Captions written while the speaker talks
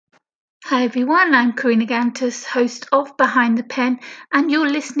Hi everyone, I'm Karina Gantus, host of Behind the Pen, and you're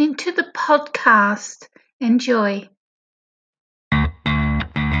listening to the podcast. Enjoy.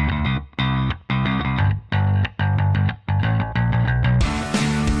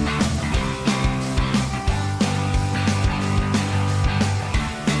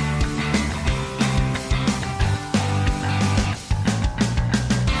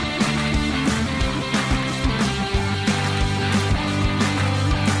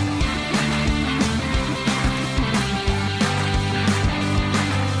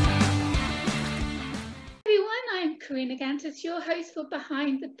 Everyone, I'm Karina Gantus, your host for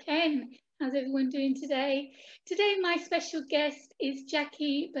Behind the Pen. How's everyone doing today? Today, my special guest is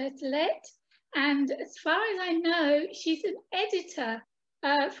Jackie Bertolet, and as far as I know, she's an editor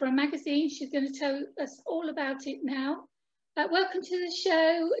for a magazine. She's going to tell us all about it now. Welcome to the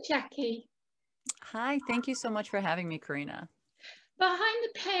show, Jackie. Hi, thank you so much for having me, Karina. Behind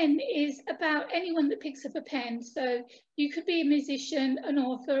the Pen is about anyone that picks up a pen. So you could be a musician, an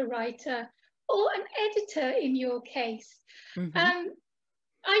author, a writer, or an editor in your case.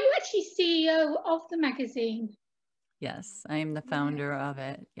 Are you actually CEO of the magazine? Yes, I am the founder of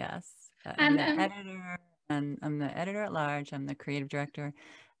it. Yes, I'm And the editor, and I'm the editor at large. I'm the creative director.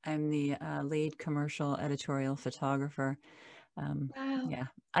 I'm the lead commercial editorial photographer. wow, Yeah,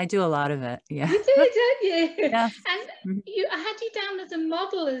 I do a lot of it. Yeah. you do, don't you? Yes. And Mhm. I had you down as a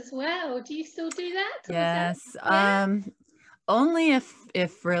model as well. Do you still do that, or is that Yes. yeah? Only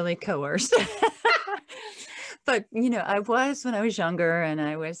if really coerced. But I was when I was younger, and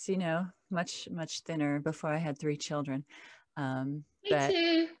I was much thinner before I had three children. Me But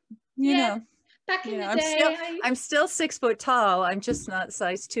too. you Yeah, know back in the I'm still day, I I'm still 6 foot tall. I'm just not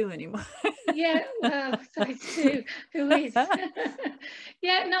size 2 anymore. yeah, well, size two, who is?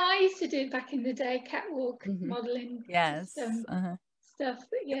 Yeah, no, I used to do it back in the day, catwalk Mhm. modeling, just Yes. stuff.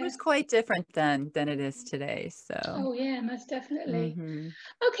 But It yeah, was quite different then than it is today. So, oh yeah, most definitely. mhm.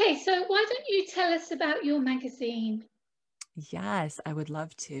 Okay, so why don't you tell us about your magazine? Yes, I would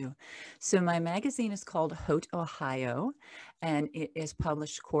love to. So my magazine is called Haute Ohio, and it is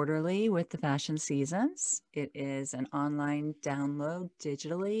published quarterly with the fashion seasons. It is an online download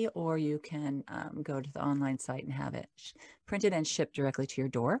digitally, or you can go to the online site and have it printed and shipped directly to your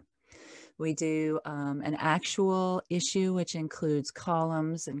door. We do an actual issue, which includes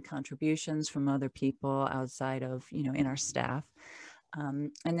columns and contributions from other people outside of, in our staff.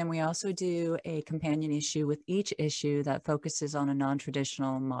 And then we also do a companion issue with each issue that focuses on a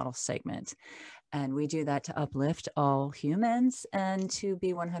non-traditional model segment. And we do that to uplift all humans and to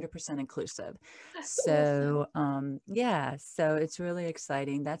be 100% inclusive. That's awesome. So, yeah, so it's really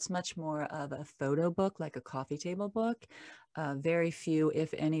exciting. That's much more of a photo book, like a coffee table book. Very few,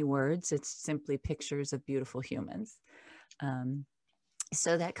 if any, words. It's simply pictures of beautiful humans. Um,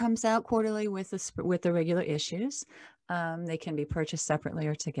 so that comes out quarterly with the regular issues. They can be purchased separately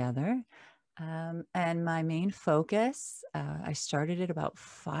or together. And my main focus, I started it about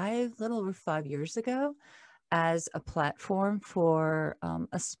little over 5 years ago, as a platform for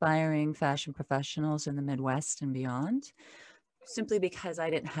aspiring fashion professionals in the Midwest and beyond, simply because I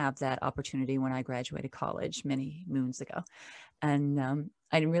didn't have that opportunity when I graduated college many moons ago. And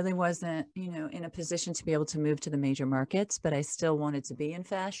I really wasn't, in a position to be able to move to the major markets, but I still wanted to be in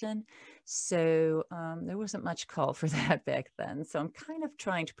fashion. So there wasn't much call for that back then. So I'm kind of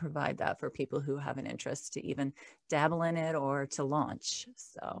trying to provide that for people who have an interest to even dabble in it or to launch.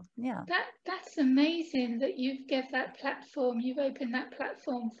 So, yeah. That's amazing that you've give that platform. You've opened that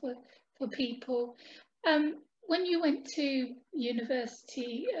platform for people. When you went to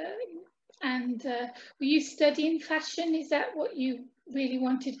university and were you studying fashion? Is that what you really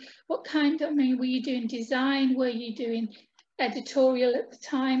wanted? What kind? I mean, were you doing design? Were you doing editorial at the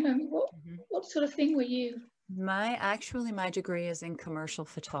time? And Mhm. what sort of thing were you? My degree is in commercial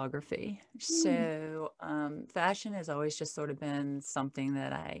photography. Hmm. So fashion has always just sort of been something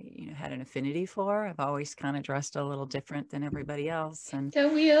that I, had an affinity for. I've always kind of dressed a little different than everybody else. And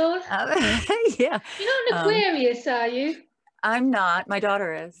Don't we all? yeah, You're not an um, Aquarius, are you? I'm not. My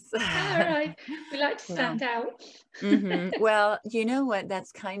daughter is. All right. We like to No. stand out. Well, you know what?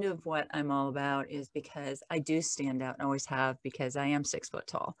 That's kind of what I'm all about, is because I do stand out and always have, because I am 6 foot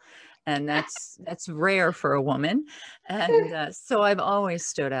tall, and that's rare for a woman. And so I've always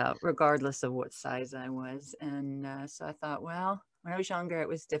stood out regardless of what size I was. And so I thought, well, when I was younger, it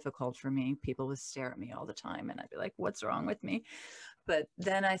was difficult for me. People would stare at me all the time, and I'd be like, what's wrong with me? But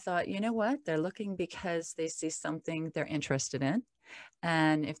then I thought, you know what? They're looking because they see something they're interested in.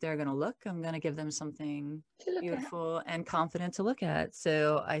 And if they're going to look, I'm going to give them something To look at. beautiful and confident to look at.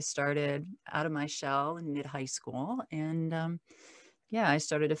 So I started out of my shell in mid high school, and yeah, I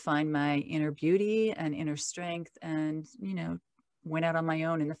started to find my inner beauty and inner strength, and, went out on my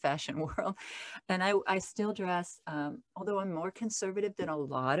own in the fashion world. And I still dress, although I'm more conservative than a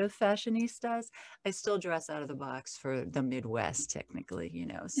lot of fashionistas, I still dress out of the box for the Midwest, technically,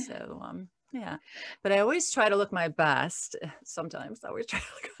 so, yeah, but I always try to look my best. Sometimes I always try to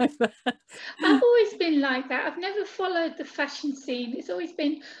look my best. I've always been like that. I've never followed the fashion scene. It's always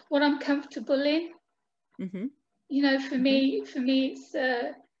been what I'm comfortable in. Hmm. You know, for Hmm. me, it's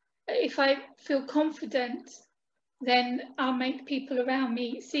if I feel confident, then I'll make people around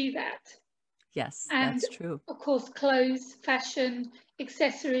me see that. Yes, And that's true. of course, clothes, fashion,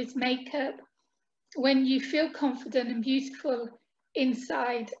 accessories, makeup. When you feel confident and beautiful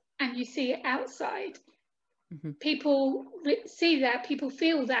inside and you see it outside, Hmm. people see that, people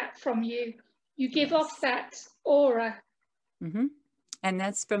feel that from you. You give off Yes. that aura. Hmm. And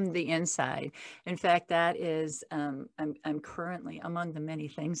that's from the inside. In fact, that is, I'm currently, among the many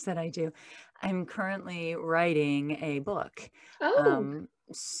things that I do, I'm currently writing a book. Oh,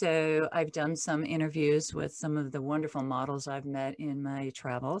 So I've done some interviews with some of the wonderful models I've met in my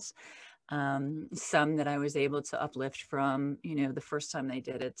travels. Some that I was able to uplift from, the first time they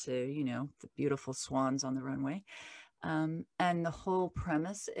did it to, the beautiful swans on the runway. And the whole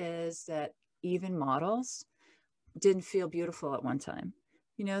premise is that even models didn't feel beautiful at one time.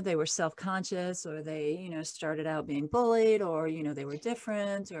 They were self-conscious, or they, started out being bullied, or, they were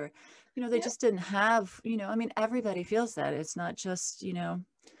different, or, they yeah. just didn't have, I mean, everybody feels that. It's not just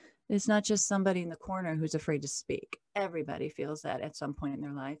somebody in the corner who's afraid to speak. Everybody feels that at some point in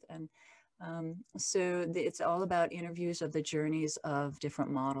their life. And so it's all about interviews of the journeys of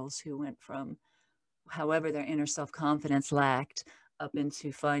different models who went from however their inner self-confidence lacked up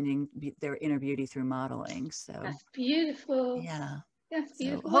into finding their inner beauty through modeling. So That's beautiful. yeah. That's So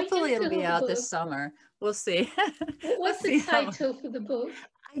beautiful. What are you going hopefully to it'll be call the out book? this summer. We'll see. We'll What's the see how. title for the book?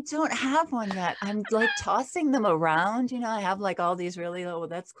 I don't have one yet. I'm like tossing them around. I have like all these really, oh,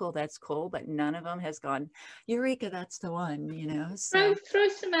 that's cool, but none of them has gone, Eureka, that's the one. So Throw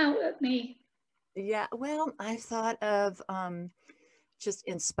some out at me. yeah, well, I thought of just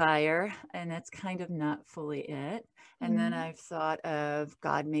inspire, and that's kind of not fully it. And then Mm. I've thought of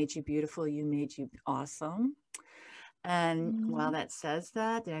God made you beautiful, you made you awesome. And while Mm. that says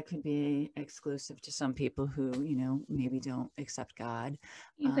that could be exclusive to some people who, maybe don't accept God.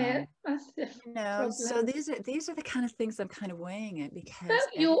 You Um, bet. That's the so problem. these are the kind of things I'm kind of weighing it, because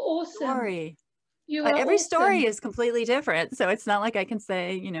But you're awesome. You are every story awesome. is completely different. So it's not like I can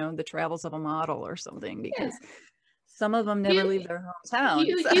say, the travels of a model or something, Yeah. because some of them never You leave their hometown.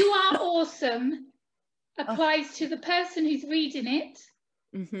 you So. you are awesome Oh, applies to the person who's reading it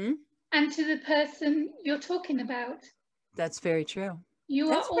mm-hmm. and to the person you're talking about. That's very true. You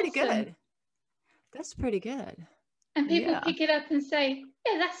are That's pretty awesome. good. That's pretty good. And people Yeah. pick it up and say,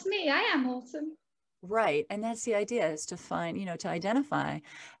 yeah, that's me. I am awesome. Right. And that's the idea, is to find, to identify.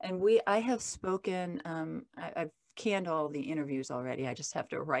 And I have spoken, I've canned all the interviews already. I just have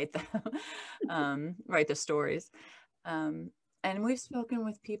to write them, write the stories. Um, and we've spoken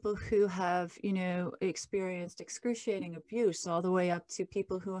with people who have, experienced excruciating abuse, all the way up to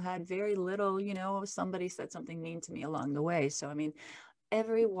people who had very little, somebody said something mean to me along the way. So, I mean,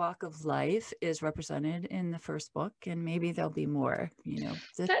 every walk of life is represented in the first book, and maybe there'll be more, it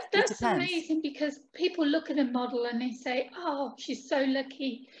That's depends. amazing, because people look at a model and they say, oh, she's so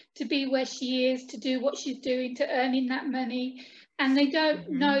lucky to be where she is, to do what she's doing, to earning that money. And they don't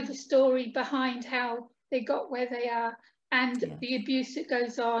Mm-hmm. know the story behind how they got where they are, and Yes. the abuse that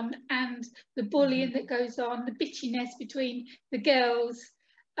goes on, and the Mm-hmm. bullying that goes on, the bitchiness between the girls,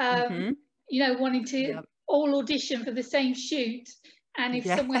 um, Mm-hmm. wanting to Yep. all audition for the same shoot. And if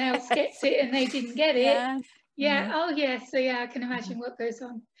Yes. someone else gets it and they didn't get it, Yes. yeah, Mm-hmm. oh yes, so yeah, I can Mm-hmm. imagine what goes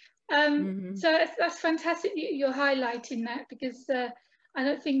on. Mm-hmm. So that's fantastic that you're highlighting that, because I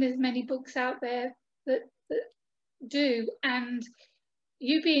don't think there's many books out there that do. And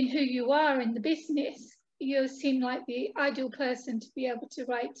you being who you are in the business, you seem like the ideal person to be able to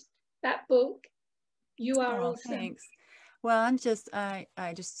write that book. You are Oh, awesome. thanks. Well,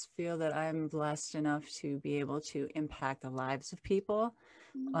 I just feel that I'm blessed enough to be able to impact the lives of people.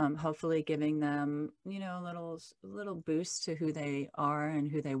 Hopefully giving them, a little boost to who they are and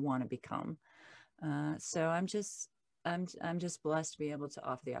who they want to become. So I'm just blessed to be able to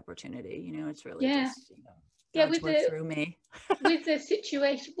offer the opportunity. It's really Yeah, just, yeah. God's work through me. With the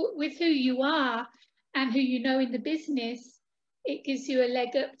situation, with who you are and who you know in the business, it gives you a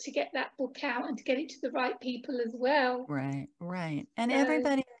leg up to get that book out and to get it to the right people as well. Right, right. And So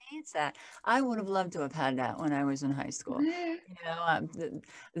everybody needs that? I would have loved to have had that when I was in high school. Yeah. You know,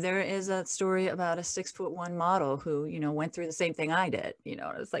 there is a story about a 6'1" model who, you know, went through the same thing I did. You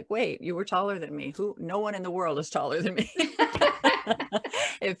know, it's like, wait, you were taller than me. Who? No one in the world is taller than me.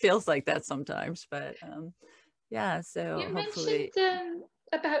 It feels like that sometimes, but yeah. So You hopefully, mentioned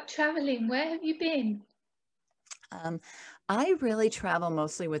about traveling. Where have you been? Um, I really travel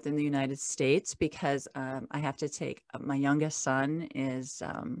mostly within the United States because I have to take my youngest son is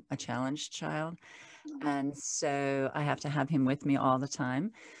a challenged child. And so I have to have him with me all the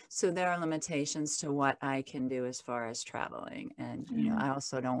time. So there are limitations to what I can do as far as traveling. And, you know, Mm. I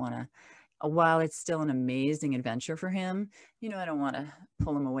also don't want to, while it's still an amazing adventure for him, you know, I don't want to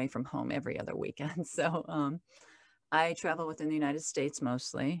pull him away from home every other weekend. So, I travel within the United States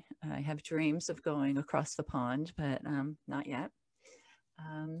mostly. I have dreams of going across the pond, but not yet.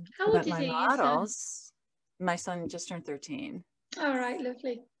 How old But is my he, your son? models, my son just turned 13. All right,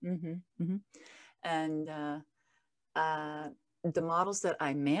 lovely. Hmm hmm And uh, the models that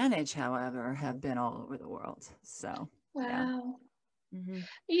I manage, however, have been all over the world. So, yeah. Wow. hmm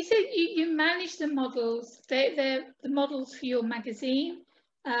You said you manage the models. They're the models for your magazine.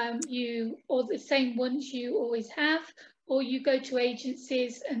 You or the same ones you always have, or you go to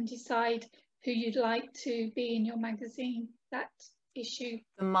agencies and decide who you'd like to be in your magazine. That issue.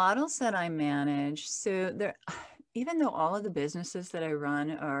 The models that I manage, so they're, even though all of the businesses that I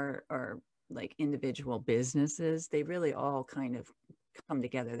run are like individual businesses, they really all kind of come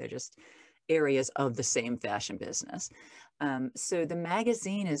together. They're just areas of the same fashion business. So the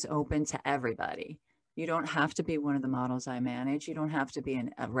magazine is open to everybody. You don't have to be one of the models I manage. You don't have to be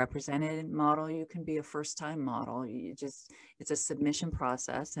a represented model. You can be a first-time model. You just, it's a submission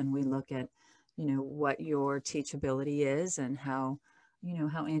process, and we look at, you know, what your teachability is and how, you know,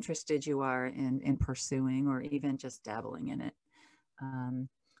 how interested you are in pursuing or even just dabbling in it. Um,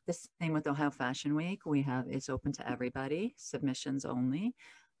 the same with Ohio Fashion Week. We have, it's open to everybody, submissions only.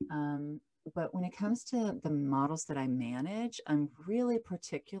 Um, but when it comes to the models that I manage, I'm really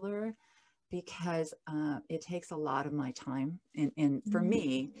particular because it takes a lot of my time. And for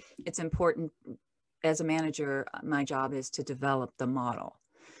me, it's important as a manager, my job is to develop the model.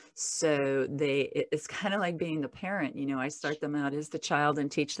 So it's kind of like being the parent. You know, I start them out as the child and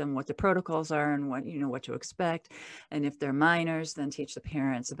teach them what the protocols are and what, you know, what to expect. And if they're minors, then teach the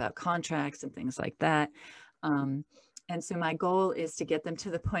parents about contracts and things like that. Um, and so my goal is to get them to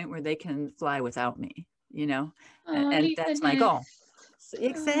the point where they can fly without me, you know, Oh, and leave the that's my goal. nest. So,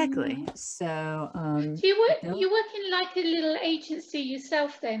 exactly. Oh. So, So you work no, you work in like a little agency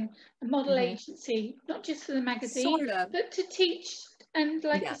yourself then, a model mhm, agency, not just for the magazine, sort of, but to teach and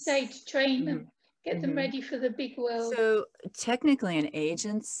like you say, yes. to train hmm them, get them hmm ready for the big world. So technically, an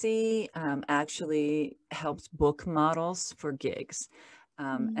agency actually helps book models for gigs.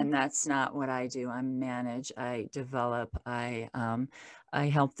 Mm. And that's not what I do. I manage, I develop, I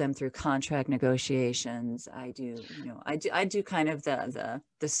help them through contract negotiations. I do, you know, I do kind of the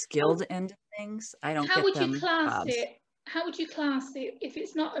How skilled end of things. I don't how get would you them class jobs. it? How would you class it if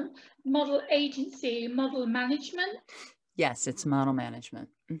it's not a model agency, model management? Yes, it's model management.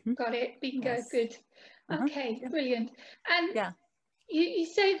 Got it. Bingo. Yes. Good. Uh-huh. Okay. Yep. Brilliant. And Yeah. you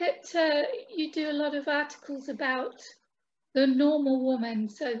say that you do a lot of articles about the normal woman,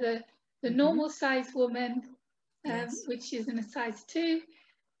 so the hmm normal size woman, Yes. which is in a size 2, hmm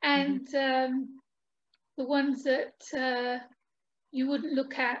and the ones that you wouldn't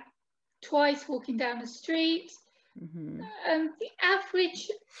look at twice walking down the street, hmm the average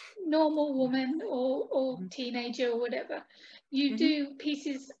normal woman or hmm teenager or whatever. You hmm do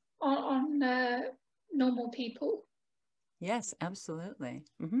pieces on normal people. Yes, absolutely.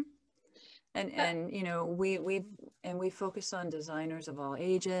 And you know, we focus on designers of all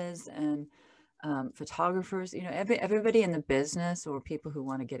ages and photographers, you know, everybody in the business or people who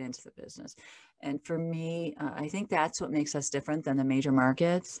want to get into the business. And for me, I think that's what makes us different than the major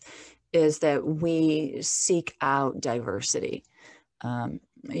markets, is that we seek out diversity. Um,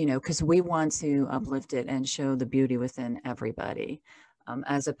 you know, because we want to uplift it and show the beauty within everybody.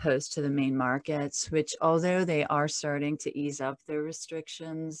 As opposed to the main markets, which although they are starting to ease up their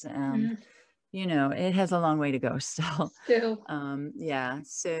restrictions, Mm, you know, it has a long way to go still. still. Yeah.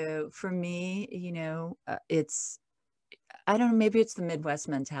 So for me, you know, it's, I don't know, maybe it's the Midwest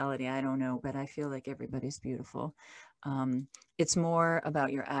mentality. I don't know, but I feel like everybody's beautiful. It's more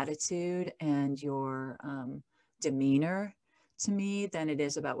about your attitude and your demeanor to me than it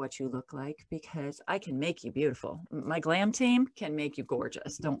is about what you look like, because I can make you beautiful. My glam team can make you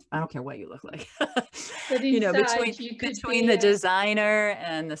gorgeous. I don't care what you look like. But You know, inside you could between be the a designer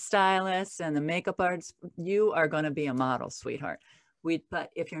and the stylist and the makeup artist, you are going to be a model, sweetheart. But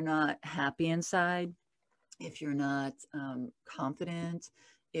if you're not happy inside, if you're not confident,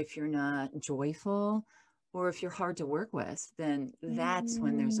 if you're not joyful, or if you're hard to work with, then that's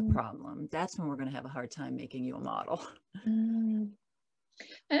when there's a Mm. problem. That's when we're going to have a hard time making you a model. Mm.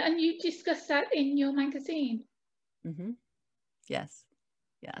 And you discuss that in your magazine? Mm-hmm. Yes.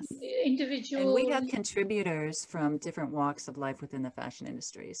 Yes. And we have Individuals. contributors from different walks of life within the fashion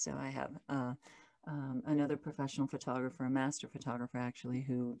industry. So I have another professional photographer, a master photographer actually,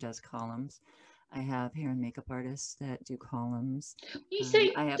 who does columns. I have hair and makeup artists that do columns. You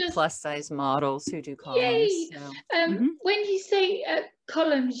say I have does plus size models who do columns. Yay! So, mhm. When you say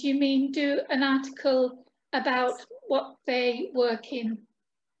columns, you mean do an article about Yes. what they work in?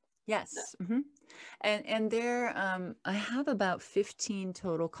 Yes. Mm-hmm. And there, I have about 15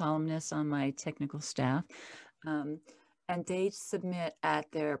 total columnists on my technical staff. Um, and they submit at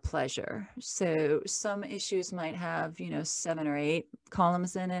their pleasure. So some issues might have, 7 or 8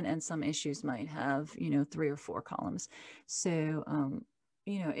 columns in it, and some issues might have, 3 or 4 columns. So,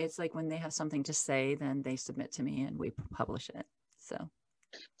 it's like when they have something to say, then they submit to me and we publish it.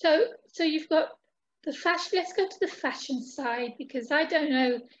 So you've got the fashion. Let's go to the fashion side because I don't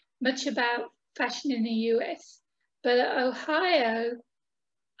know much about fashion in the US, but Ohio,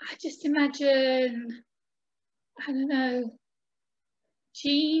 I just imagine, I don't know,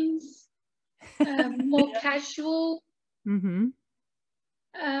 jeans, more Yeah. casual, Mm-hmm.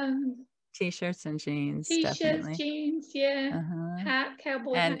 um, T-shirts and jeans, t-shirts, definitely. jeans, yeah, Uh-huh. hat,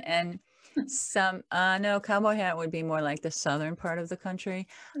 cowboy hat. And some no, cowboy hat would be more like the southern part of the country.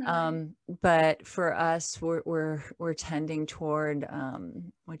 Right. But for us, we're tending toward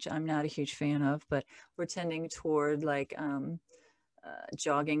which I'm not a huge fan of, but we're tending toward like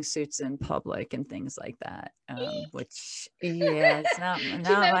jogging suits in public and things like that. Which yeah, it's not Do you not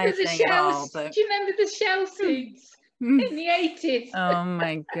my remember the thing at all. shells? But Do you remember the shell suits in the 80s? oh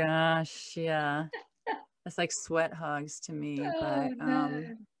my gosh, yeah. It's like sweat hogs to me, Oh no.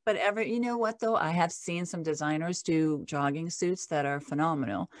 but you know what though? I have seen some designers do jogging suits that are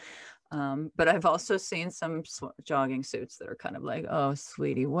phenomenal. But I've also seen some jogging suits that are kind of like, oh,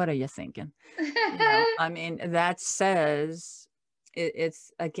 sweetie, what are you thinking? I mean, that says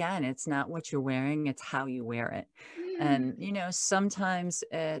it's again, it's not what you're wearing, it's how you wear it. And, sometimes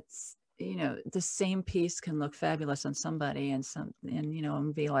it's, the same piece can look fabulous on somebody and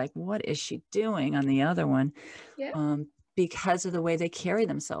be like, what is she doing on the other one? Yeah. Because of the way they carry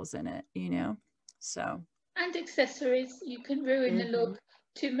themselves in it, so. And accessories. You can ruin the Mm-hmm. look.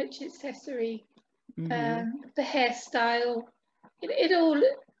 Too much accessory. Mm-hmm. The hairstyle. It all.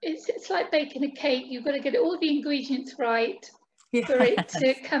 It's like baking a cake. You've got to get all the ingredients right for it to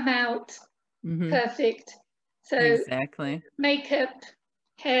Yes. come out Mm-hmm. perfect. So Exactly. makeup,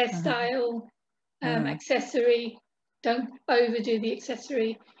 Uh-huh. hairstyle, Uh-huh. accessory. Don't overdo the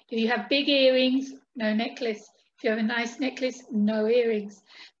accessory. If you have big earrings, no necklace. If you have a nice necklace, no earrings.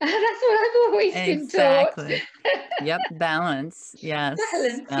 That's what I've always been taught. Exactly. Yep. Balance. Yes.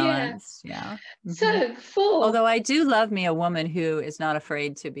 Balance, yeah. Balance. Yeah. Mm-hmm. So for Although I do love me a woman who is not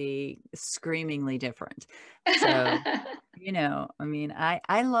afraid to be screamingly different. So, I mean,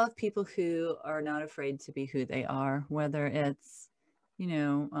 I love people who are not afraid to be who they are, whether it's,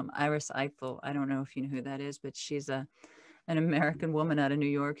 Iris Eiffel. I don't know if you know who that is, but she's an American woman out of New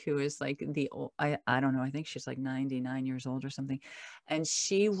York who is like I don't know, I think she's like 99 years old or something. And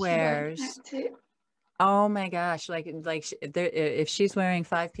she she won't wears, act it. oh my gosh, if she's wearing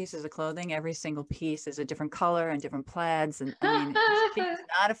 5 pieces of clothing, every single piece is a different color and different plaids. And I mean, she's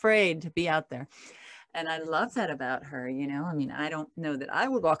not afraid to be out there. And I love that about her, I mean, I don't know that I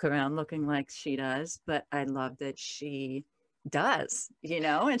would walk around looking like she does, but I love that she does,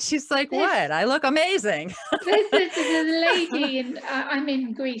 and she's like, There's what? I look amazing. there's a lady, and I'm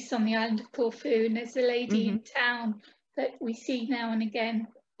in Greece on the island of Corfu, and there's a lady Hmm. in town that we see now and again.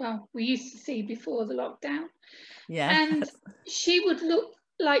 Well, we used to see before the lockdown, Yeah. and she would look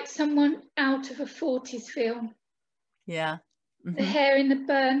like someone out of a 40s film. Yeah. The Hmm. hair in the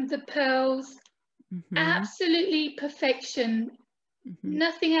bun, the pearls, Hmm. absolutely perfection, Hmm.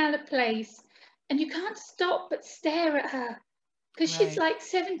 nothing out of place. And you can't stop but stare at her because she's Right. like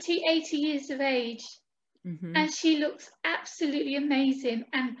 70, 80 years of age. Hmm. And she looks absolutely aming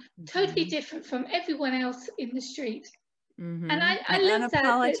and totally Hmm. different from everyone else in the street. And Hmm. I And love that.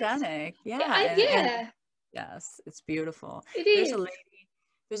 unapologetic. Yeah. And Yeah, yes, it's beautiful. it There's a is. lady,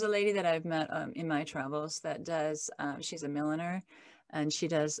 there's a lady that I've met in my travels that does, she's a milliner and she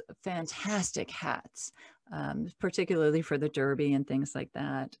does fantastic hats, particularly for the Derby and things like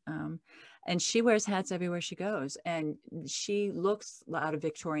that. And she wears hats everywhere she goes. And she looks out of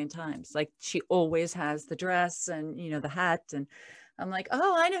Victorian times. Like she always has the dress and, the hat. And I'm like,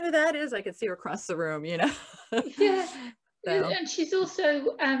 oh, I know who that is. I could see her across the room, you know. Yeah. So, And she's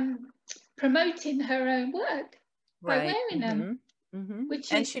also promoting her own work by right. wearing them,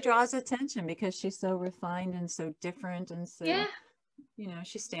 which And is, she draws attention because she's so refined and so different. And yeah, so, you know,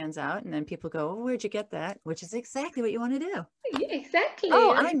 she stands out. And then people go, oh, where'd you get that? Which is exactly what you want to do. Oh, exactly.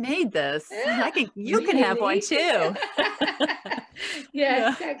 I made this. I can, you can have one Really? too. Yeah,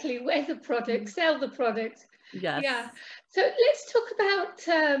 Yeah. exactly. Wear the product, sell the product. Yes. Yeah. So let's talk about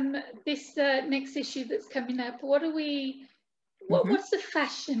this next issue that's coming up. What are we? Mhm. What's the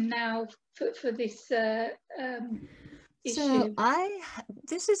fashion now for this So issue?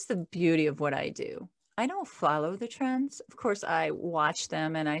 this is the beauty of what I do. I don't follow the trends. Of course, I watch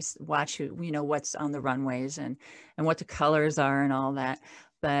them and watch you know, what's on the runways and what the colors are and all that.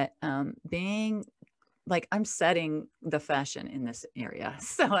 But being like, I'm setting the fashion in this area,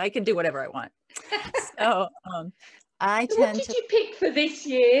 so I can do whatever I want. So I So what tend did to, you pick for this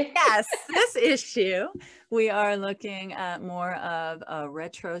year? yes, this issue, we are looking at more of a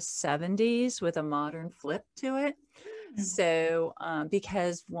retro 70s with a modern flip to it. So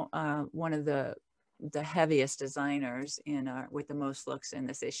because one of the heaviest designers in our with the most looks in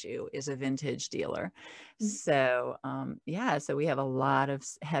this issue is a vintage dealer. So yeah, so we have a lot of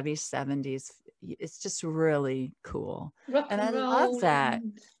heavy 70s. It's just really cool. Rock And and I love roll that.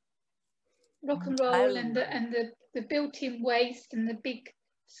 and rock and I roll and the built-in waist and the big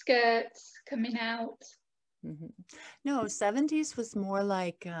skirts coming out. no, 70s was more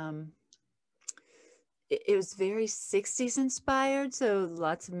like it was very 60s inspired, so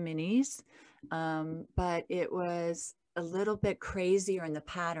lots of minis, but it was a little bit crazier in the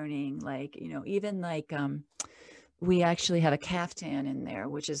patterning, like, you know, even like we actually have a caftan in there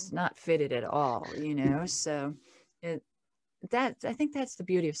which is not fitted at all, you know. So it that I think that's the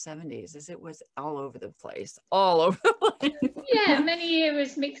beauty of 70s, is it was all over the place, all over the Yeah, place. many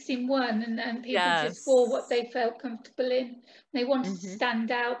eras mixed in one, and people just wore what Yes. they felt comfortable in. They wanted to Hmm.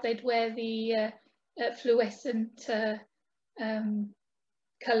 stand out. They'd wear the fluorescent um,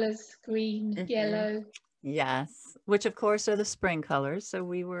 colours, green, Hmm. yellow. Yes, which of course are the spring colors. So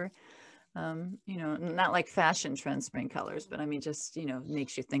we were you know, not like fashion trend spring colors, but I mean, just, you know,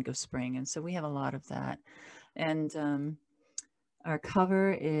 makes you think of spring. And so we have a lot of that. And our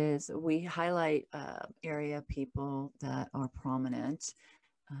cover is, we highlight area people that are prominent,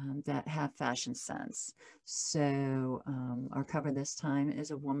 that have fashion sense. So our cover this time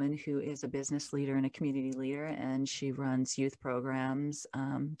is a woman who is a business leader and a community leader, and she runs youth programs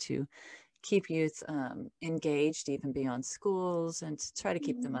to keep youth engaged even beyond schools, and to try to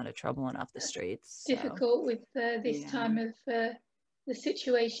keep them out of trouble and off the That's streets. So difficult with this yeah. time of the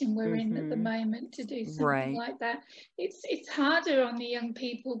situation we're in at the Hmm. moment to do something Right. like that. It's harder on the young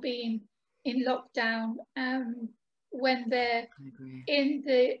people being in lockdown when they're I agree. in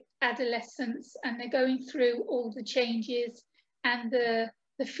the adolescence and they're going through all the changes and the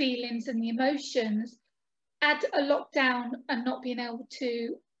feelings and the emotions. Add a lockdown and not being able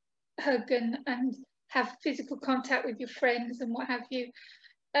to hug and have physical contact with your friends and what have you.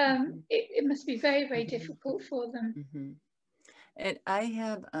 Hmm. It must be very, very difficult for them. Hmm. And I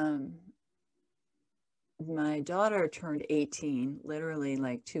have my daughter turned 18 literally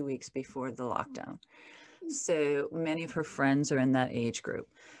like 2 weeks before the lockdown. So many of her friends are in that age group.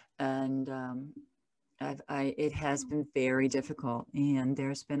 And it has been very difficult. And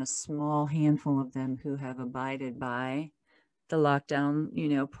there's been a small handful of them who have abided by the lockdown, you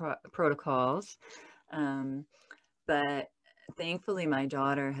know, protocols. But thankfully, my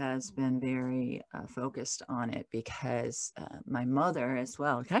daughter has been very focused on it, because my mother as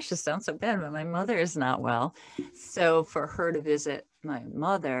well, gosh, this sounds so bad, but my mother is not well. So for her to visit my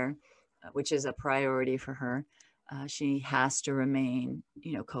mother, which is a priority for her, she has to remain,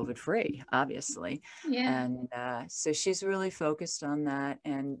 you know, COVID free, obviously. Yeah, And so she's really focused on that.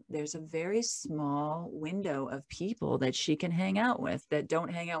 And there's a very small window of people that she can hang out with that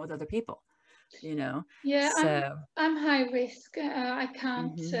don't hang out with other people, you know. yeah. So I'm high risk. I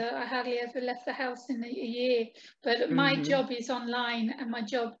can't. mhm, I hardly ever left the house in a year. But my mhm, job is online, and my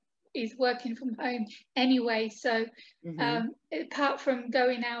job is working from home anyway. So mhm, apart from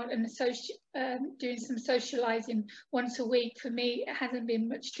going out and doing some socializing once a week, for me, it hasn't been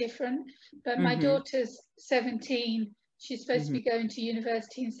much different. But my mhm, daughter's 17. She's supposed to mhm, be going to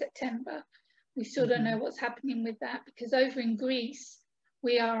university in September. We still don't know mhm. what's happening with that, because over in Greece,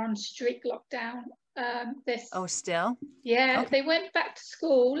 we are on strict lockdown. Oh, still? Yeah, Okay. they went back to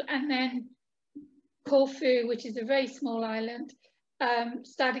school, and then Corfu, which is a very small island,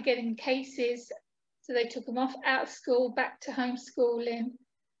 started getting cases. So they took them off out of school, back to homeschooling.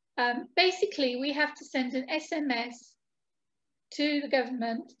 Basically, we have to send an SMS to the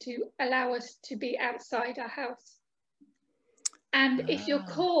government to allow us to be outside our house. And if you're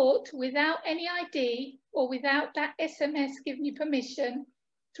caught without any ID or without that SMS giving you permission,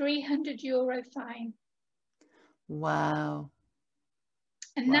 €300 fine. Wow.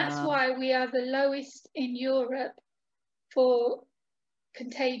 And that's why we are the lowest in Europe for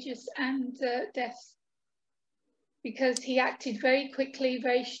contagious and deaths, because he acted very quickly,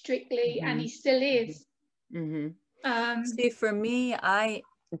 very strictly, and he still is. See, for me,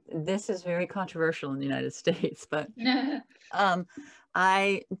 this is very controversial in the United States, but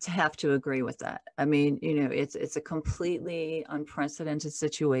I have to agree with that. I mean, you know, it's a completely unprecedented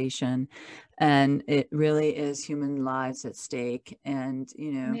situation, and it really is human lives at stake. And,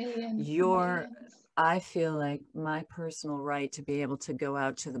 you know, millions. I feel like my personal right to be able to go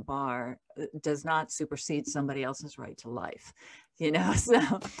out to the bar does not supersede somebody else's right to life, you know? So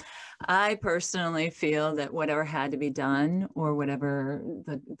I personally feel that whatever had to be done, or whatever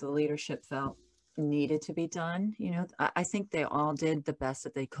the leadership felt needed to be done, you know, I think they all did the best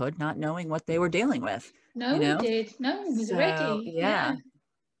that they could, not knowing what they were dealing with. No one did. No one was ready. Yeah.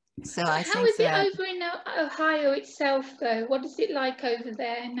 So I think how is it over in Ohio itself, though? What is it like over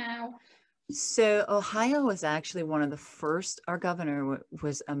there now? So Ohio was actually one of the first. Our governor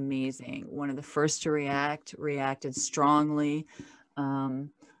was amazing. One of the first to reacted strongly. And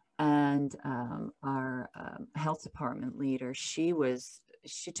our health department leader, she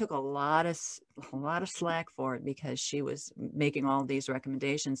took a lot of slack for it, because she was making all these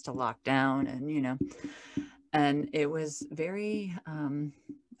recommendations to lock down, and, you know, and it was very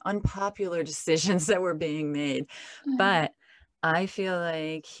unpopular decisions that were being made. But I feel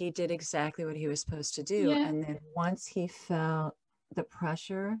like he did exactly what he was supposed to do. And then once he felt the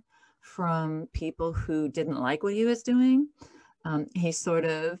pressure from people who didn't like what he was doing, he sort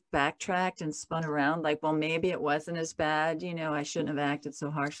of backtracked and spun around, like, well, maybe it wasn't as bad, you know, I shouldn't have acted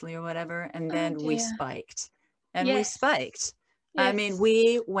so harshly or whatever. And then we spiked. We spiked. I mean,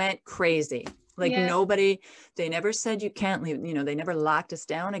 we went crazy. Like nobody, they never said you can't leave, you know, they never locked us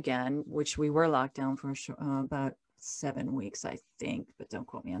down again, which we were locked down for about 7 weeks, I think, but don't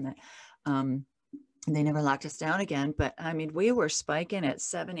quote me on that. They never locked us down again. But I mean, we were spiking at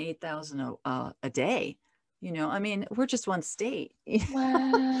 8,000 a day. You know, I mean, we're just one state.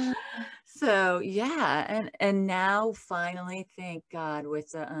 Wow. So yeah, and now finally, thank God,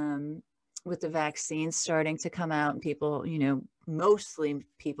 with the vaccines starting to come out, and people, you know, mostly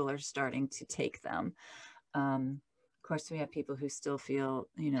people are starting to take them. Of course, we have people who still feel,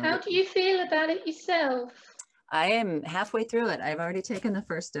 you know. How do you feel about it yourself? I am halfway through it. I've already taken the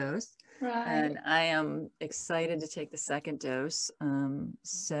first dose. Right. And I am excited to take the second dose.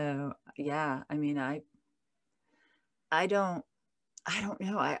 So yeah, I mean, I don't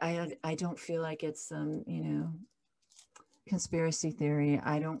know. I don't feel like it's you know, conspiracy theory.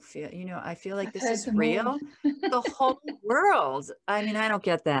 I don't feel, you know, I feel like this is real. The whole world. I mean, I don't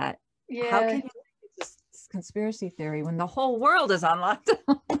get that. How can you think it's a conspiracy theory when the whole world is on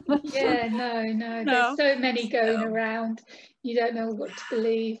lockdown? No. There's so many going around. You don't know what to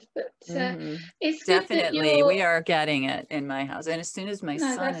believe, but it's definitely we are getting it in my house, and as soon as my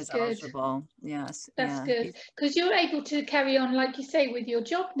son is eligible, that's good, because you're able to carry on, like you say, with your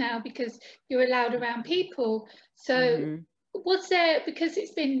job now, because you're allowed around people. So was there, because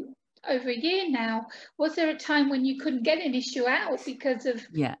it's been over a year now, was there a time when you couldn't get an issue out because of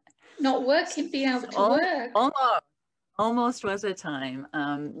not working, being able to work? Almost was a time,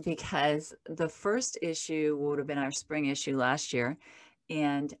 because the first issue would have been our spring issue last year,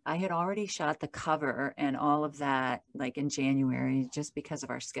 and I had already shot the cover and all of that, like in January, just because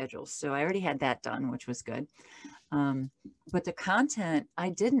of our schedule. So I already had that done, which was good. But the content I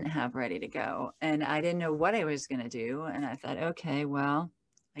didn't have ready to go, and I didn't know what I was going to do. And I thought, okay, well,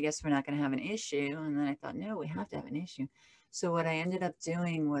 I guess we're not going to have an issue. And then I thought, no, we have to have an issue. So what I ended up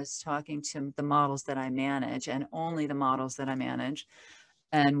doing was talking to the models that I manage, and only the models that I manage.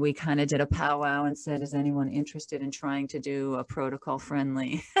 And we kind of did a powwow and said, is anyone interested in trying to do a protocol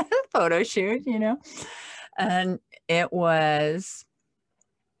friendly photo shoot, you know? And it was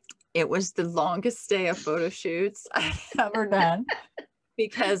the longest day of photo shoots I've ever done,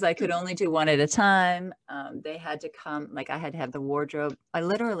 because I could only do one at a time. They had to come, like I had to have the wardrobe. I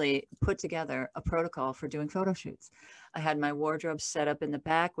literally put together a protocol for doing photo shoots. I had my wardrobe set up in the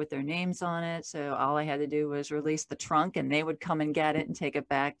back with their names on it. So all I had to do was release the trunk, and they would come and get it and take it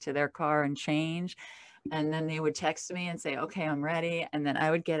back to their car and change. And then they would text me and say, okay, I'm ready. And then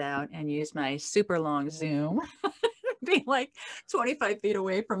I would get out and use my super long Zoom, be like 25 feet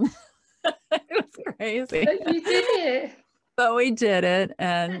away from it was crazy. But you did it. but we did it.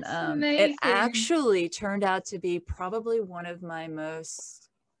 And That's it amazing. actually turned out to be probably one of the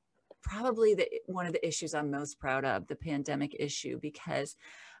issues I'm most proud of, the pandemic issue, because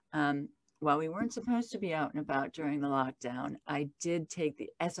um, while we weren't supposed to be out and about during the lockdown, I did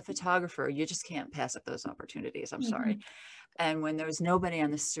as a photographer, you just can't pass up those opportunities. I'm sorry. Mhm. And when there was nobody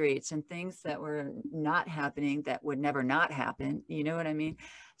on the streets and things that were not happening that would never not happen, you know what I mean?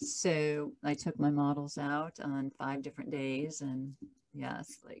 So I took my models out on 5 different days, and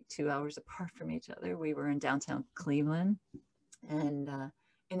yes, like 2 hours apart from each other. We were in downtown Cleveland, and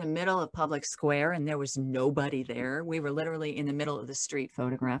in the middle of public square, and there was nobody there. We were literally in the middle of the street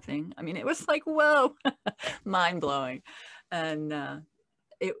photographing. I mean, it was like, whoa, mind blowing. And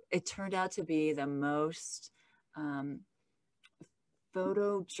it turned out to be the most um,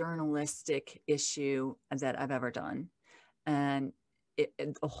 photojournalistic issue that I've ever done. And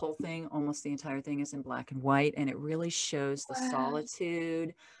the whole thing, almost the entire thing, is in black and white, and it really shows the Wow.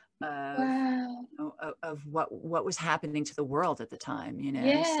 solitude of, Wow. of what was happening to the world at the time, you know.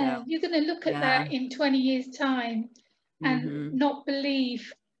 Yeah, So you're going to look at yeah. that in 20 years' time and Mm-hmm. not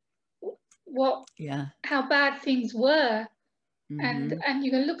believe what Yeah. how bad things were. Mm-hmm. And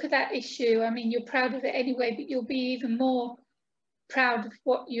you're going to look at that issue. I mean, you're proud of it anyway, but you'll be even more proud of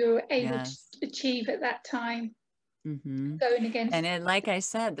what you were able to Yes. achieve at that time, Mm-hmm. going And against. then, like I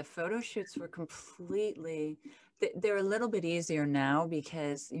said, the photo shoots were completely, they're a little bit easier now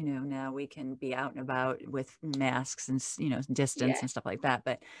because, you know, now we can be out and about with masks and, you know, distance Yeah, and stuff like that.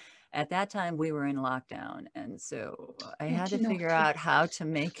 But at that time we were in lockdown. And so I had to naughty, figure naughty. out how to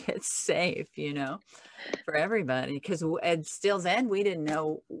make it safe, you know, for everybody. Because and still then we didn't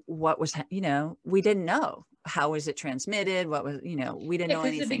know what was, you know, we didn't know how was it transmitted, what was, you know, we didn't It know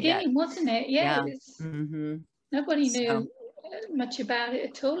was the anything yet. beginning, wasn't it? Yeah, it Yeah. was. Mm-hmm. Nobody So knew much about it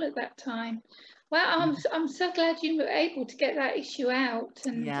at all at that time. Well, mhm. I'm so glad you were able to get that issue out,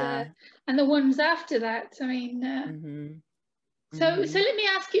 Yeah. and the ones after that. I mean, Mhm. so Mhm. let me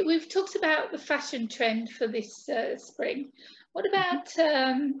ask you. We've talked about the fashion trend for this spring. What Mhm. about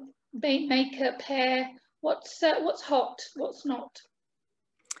makeup, hair? What's hot? What's not?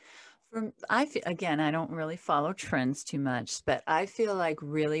 Again, I don't really follow trends too much, but I feel like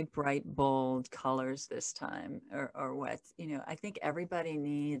really bright, bold colors this time, or what, you know, I think everybody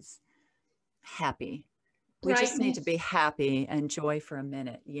needs happy. We just need to Brightness, be happy and joy for a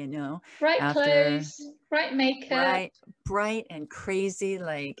minute, you know, bright after clothes, bright makeup, bright and crazy,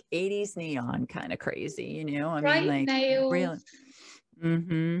 like 80s neon kind of crazy, you know, I mean, bright like nails. real.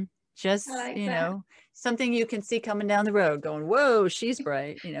 Mm-hmm. I Just, like you that. know, something you can see coming down the road going, whoa, she's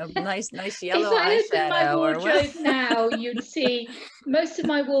bright, you know, nice If yellow I opened my eyeshadow or what. wardrobe now, you'd see most of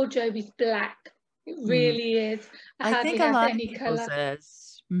my wardrobe is black. It Mm. really is. I I hardly think a have lot of any people's colour.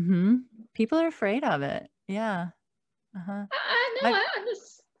 is. Mm-hmm. People are afraid of it. Yeah. Uh-huh. I know I, I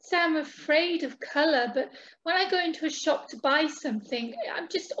understand I'm afraid of colour, but when I go into a shop to buy something, I'm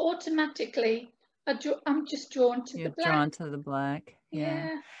just automatically, I'm just drawn to the you're black. drawn to the black. Yeah.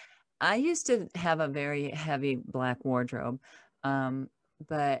 Yeah, I used to have a very heavy black wardrobe, um,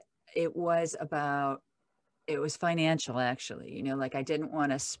 but it was about it was financial actually, you know, like I didn't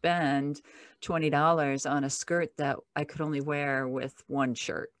want to spend $20 on a skirt that I could only wear with one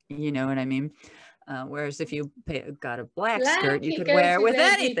shirt, you know what I mean? Whereas if you got a black skirt, black, you it could goes wear it with with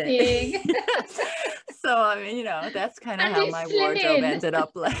anything. everything. So I mean, you know, that's kind of And how it's my slim wardrobe in, ended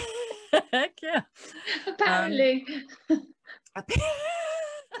up like. Yeah. um apparently.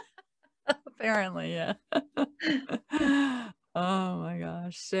 Apparently, yeah. Oh my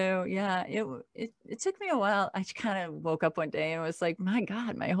gosh. So yeah, it took me a while. I kind of woke up one day and was like, my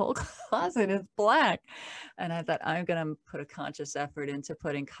God, my whole closet is black. And I thought I'm gonna put a conscious effort into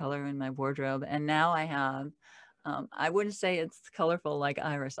putting color in my wardrobe. And now I have I wouldn't say it's colorful like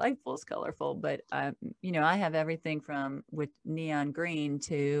Iris Eiffel's colorful, but you know, I have everything from with neon green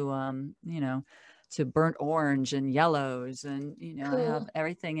to you know, to burnt orange and yellows, and you know, I have Cool.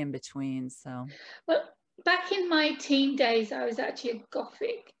 everything in between. So Well, back in my teen days, I was actually a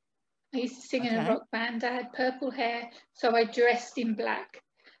gothic. I used to sing in a okay. rock band. I had purple hair, so I dressed in black.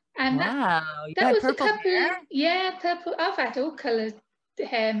 And Wow, you that had was a purple couple, hair? yeah, purple. I've had all colours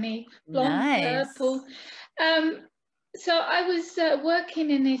hair, me, blonde, Nice. purple. Um, so I was working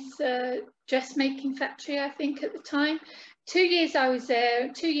in this dressmaking factory, I think, at the time. 2 years I was there.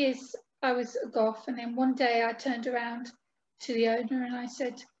 2 years I was a goth, and then one day I turned around to the owner and I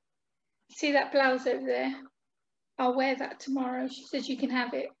said, "See that blouse over there? I'll wear that tomorrow." She said, "You can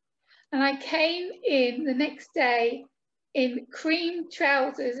have it." And I came in the next day in cream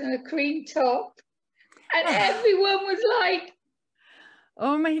trousers and a cream top, and everyone was like,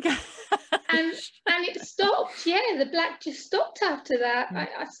 Oh my God. And it stopped. Yeah, the black just stopped after that.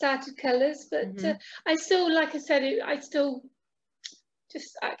 I started colours, but I still, like I said, I still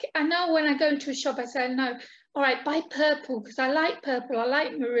just, I know when I go into a shop, I say, no, all right, buy purple, because I like purple, I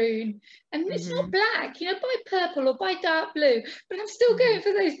like maroon, and it's not black, you know, buy purple or buy dark blue, but I'm still going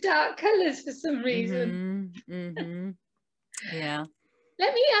for those dark colours for some reason. Yeah.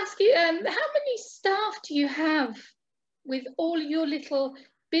 Let me ask you, how many staff do you have with all your little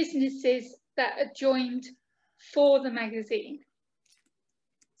businesses that are joined for the magazine?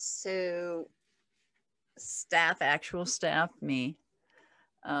 So staff, actual staff, me.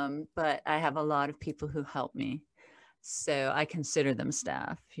 But I have a lot of people who help me. So I consider them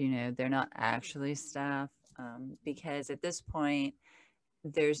staff, you know, they're not actually staff, because at this point,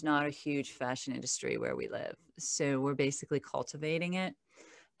 there's not a huge fashion industry where we live. So we're basically cultivating it.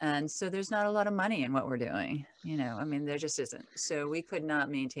 And so there's not a lot of money in what we're doing. You know, I mean, there just isn't. So we could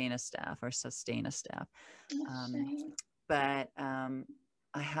not maintain a staff or sustain a staff. But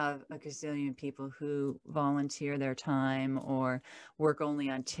I have a gazillion people who volunteer their time or work only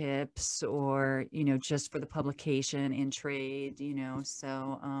on tips or, you know, just for the publication in trade, you know,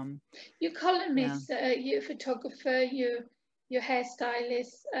 so. Your columnists, your photographer, your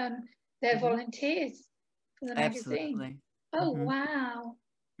hairstylist, they're volunteers for the magazine. Absolutely. Oh, wow.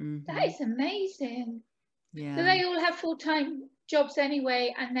 That is amazing. Yeah. Do they all have full-time jobs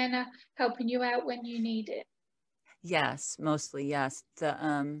anyway and then are helping you out when you need it? Yes, mostly, yes.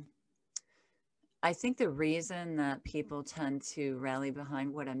 I think the reason that people tend to rally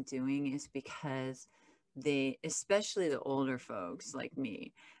behind what I'm doing is because especially the older folks like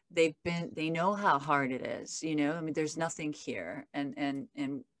me, they know how hard it is, you know, I mean, there's nothing here. And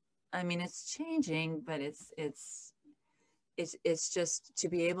I mean, it's changing, but it's just to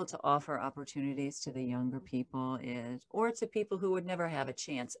be able to offer opportunities to the younger people or to people who would never have a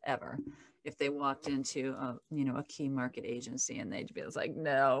chance ever if they walked into a key market agency and they'd be like,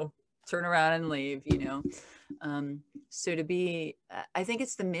 no, turn around and leave, you know. So I think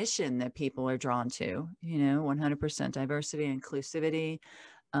it's the mission that people are drawn to, you know, 100% diversity, inclusivity,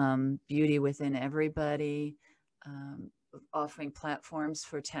 beauty within everybody, offering platforms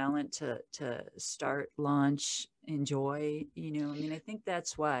for talent to start, launch, enjoy, you know. I mean, I think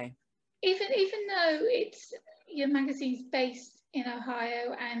that's why. Even though your magazine's based in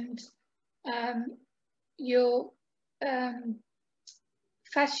Ohio and your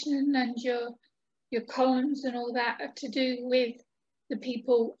fashion and your columns and all that are to do with the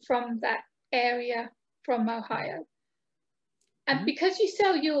people from that area, from Ohio. And because you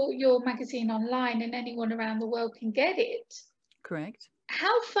sell your magazine online and anyone around the world can get it. Correct.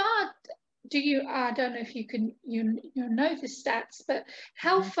 How far do you, I don't know if you can, you know the stats, but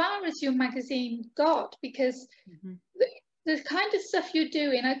how far has your magazine got? Because the kind of stuff you're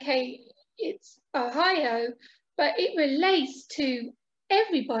doing, okay, it's Ohio, but it relates to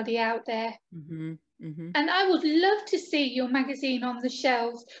everybody out there. And I would love to see your magazine on the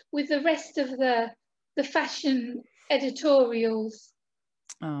shelves with the rest of the fashion editorials.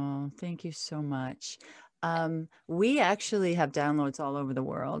 Oh, thank you so much. We actually have downloads all over the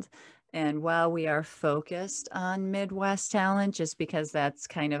world. And while we are focused on Midwest talent, just because that's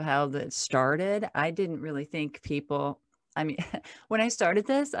kind of how that started, I didn't really think people, I mean, when I started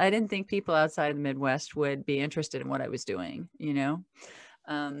this, I didn't think people outside of the Midwest would be interested in what I was doing, you know?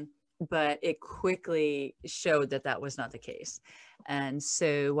 But it quickly showed that that was not the case. And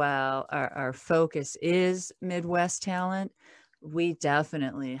so while our focus is Midwest talent, we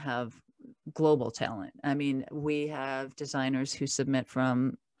definitely have global talent. I mean, we have designers who submit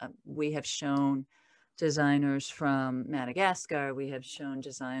from, we have shown designers from Madagascar, we have shown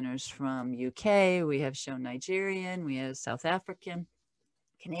designers from UK, we have shown Nigerian, we have South African,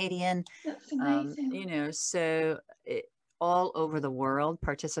 Canadian. That's amazing. You know, so all over the world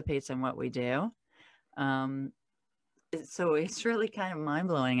participates in what we do. So it's really kind of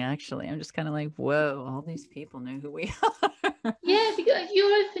mind-blowing, actually. I'm just kind of like, whoa, all these people know who we are. Yeah, because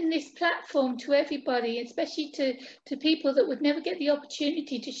you open this platform to everybody, especially to people that would never get the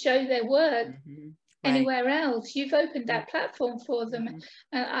opportunity to show their work anywhere else. You've opened that platform for them. And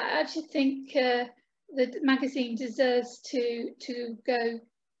I just think the magazine deserves to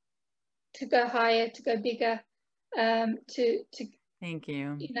go higher, to go bigger, to Thank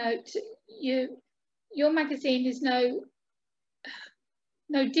you. You know, your magazine is no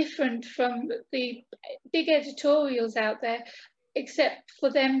different from the big editorials out there, except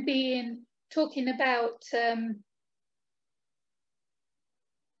for them talking about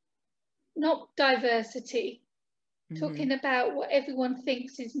not diversity, talking about what everyone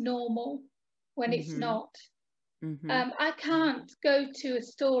thinks is normal when it's not. Mm-hmm. I can't go to a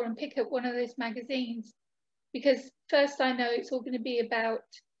store and pick up one of those magazines because first I know it's all going to be about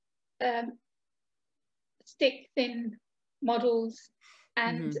um, stick thin models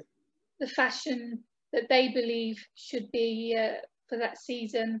and Mm-hmm. the fashion that they believe should be for that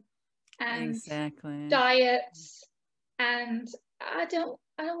season, and Exactly. diets, and I don't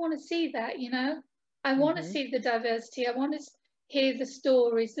want to see that, you know. I want to Mm-hmm. see the diversity. I want to hear the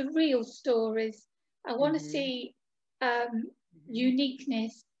stories, the real stories. I want to Mm-hmm. see Mm-hmm.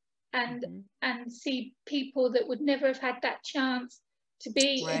 uniqueness, and Mm-hmm. see people that would never have had that chance to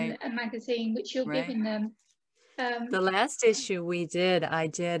be in Right. a magazine, which you're Right. giving them. Um, The last issue we did, I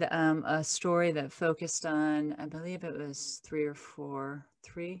did a story that focused on, I believe it was three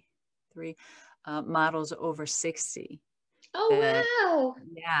models over 60. That, oh wow!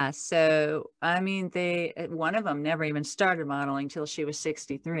 yeah. So, I mean, one of them never even started modeling till she was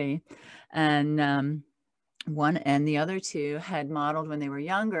 63. And one and the other two had modeled when they were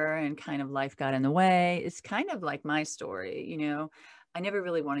younger and kind of life got in the way. It's kind of like my story, you know. I never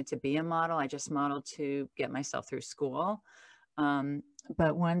really wanted to be a model. I just modeled to get myself through school. Um,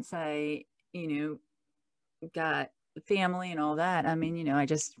 but once I, you got family and all that, I mean, I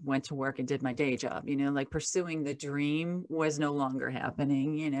just went to work and did my day job, like pursuing the dream was no longer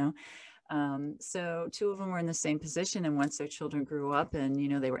happening. So two of them were in the same position. And once their children grew up and,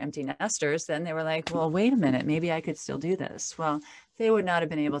 they were empty nesters, then they were like, well, wait a minute, maybe I could still do this. Well, they would not have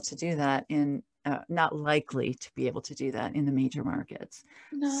been able to do that not likely to be able to do that in the major markets.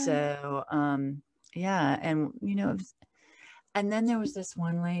 No, So, yeah. And, and then there was this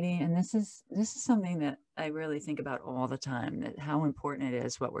one lady, and this is something that I really think about all the time, that how important it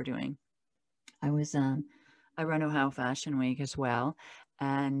is what we're doing. I run Ohio Fashion Week as well,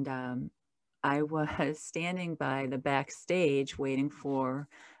 and I was standing by the backstage waiting for,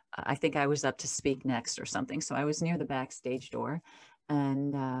 I think I was up to speak next or something. So I was near the backstage door,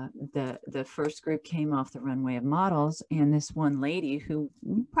 and the first group came off the runway of models, and this one lady who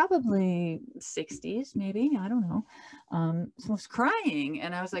probably 60s, maybe, I don't know, was crying,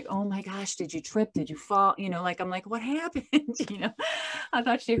 and I was like, oh my gosh, did you trip? Did you fall? Like I'm like, what happened? I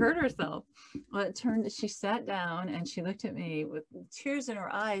thought she hurt herself. Well, she sat down and she looked at me with tears in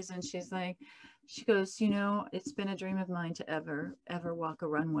her eyes, and she goes, it's been a dream of mine to ever walk a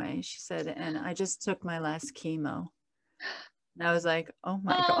runway. She said, and I just took my last chemo. And I was like, oh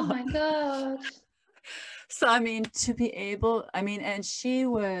my oh God. my God! So, I mean, to be able, I mean, and she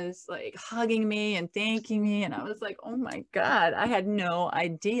was like hugging me and thanking me. And I was like, oh my God, I had no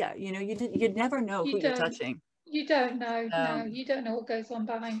idea. You'd never know who You you're don't. touching. You don't know. No, Um, you don't know what goes on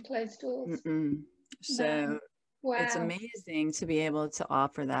behind closed doors. mm-mm. No. So it's Wow. amazing to be able to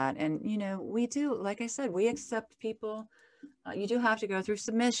offer that. And, we do, like I said, we accept people. You do have to go through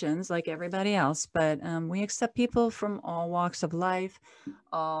submissions like everybody else, but we accept people from all walks of life,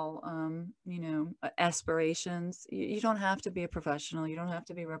 all, aspirations. You don't have to be a professional. You don't have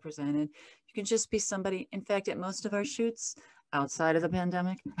to be represented. You can just be somebody. In fact, at most of our shoots outside of the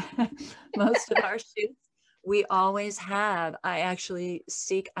pandemic, most of our shoots, I actually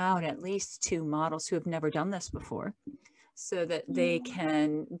seek out at least two models who have never done this before, so that they Mm.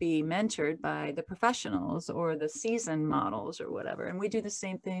 can be mentored by the professionals or the seasoned models or whatever. And we do the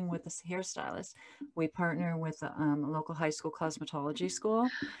same thing with the hairstylist. We partner with a local high school cosmetology school,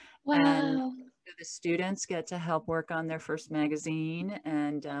 and Wow. the students get to help work on their first magazine,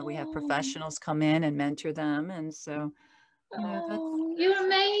 and we have Oh, professionals come in and mentor them. And so, oh, that's you're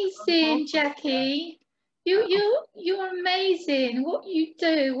what the whole amazing, Jackie. You oh, you you're amazing. What you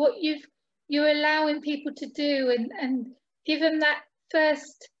do, you're allowing people to do, and give them that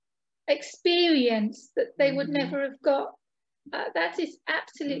first experience that they would mm-hmm, never have got. That is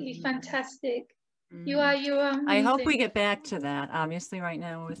absolutely mm-hmm. fantastic. Mm. You're I hope we amazing. get back to that. Obviously, right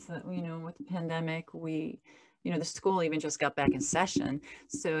now with the pandemic, the school even just got back in session,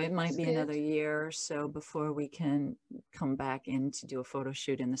 so it might That's be good. another year or so before we can come back in to do a photo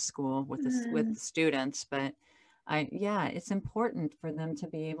shoot in the school with Mm, the students. But yeah, it's important for them to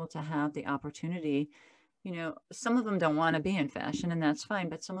be able to have the opportunity. Some of them don't want to be in fashion, and that's fine,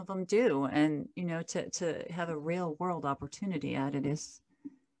 but some of them do, and to have a real world opportunity at it is,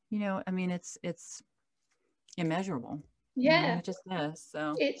 I mean, it's immeasurable. yeah, It just is.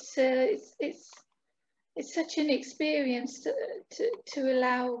 So, it's such an experience to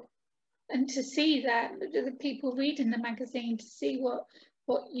allow and to see that the people reading the magazine to see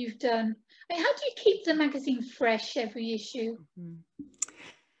what you've done. I mean, how do you keep the magazine fresh every issue? mhm.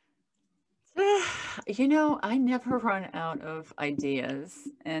 I never run out of ideas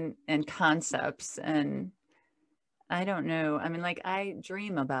and concepts, and I don't know. I mean, like I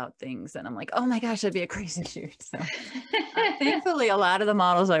dream about things and I'm like, oh my gosh, that'd be a crazy shoot. So thankfully, a lot of the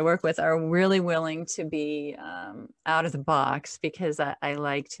models I work with are really willing to be out of the box because I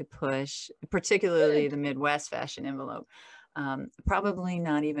like to push, particularly the Midwest fashion envelope. Probably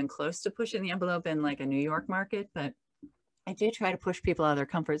not even close to pushing the envelope in like a New York market, but I do try to push people out of their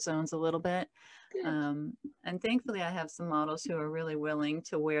comfort zones a little bit. And thankfully I have some models who are really willing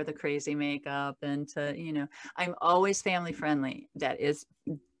to wear the crazy makeup and to, you know, I'm always family friendly. That is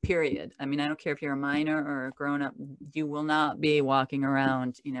period. I mean, I don't care if you're a minor or a grown up, you will not be walking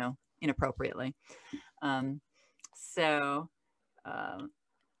around, you know, inappropriately. So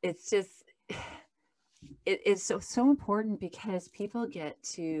it's just, it's so important because people get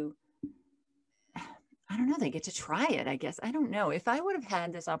to, I don't know, they get to try it, I guess. I don't know. If I would have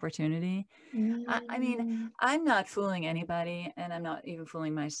had this opportunity, I mean, I'm not fooling anybody and I'm not even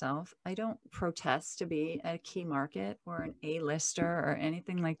fooling myself. I don't protest to be a key market or an A-lister or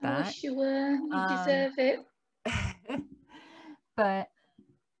anything like I that. wish you were. You deserve it. But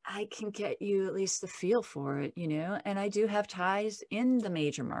I can get you at least the feel for it, you know, and I do have ties in the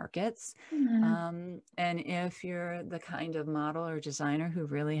major markets. And if you're the kind of model or designer who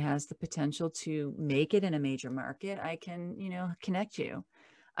really has the potential to make it in a major market, I can, you know, connect you.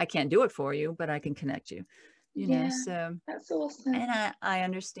 I can't do it for you, but I can connect you, you know, so that's awesome. And I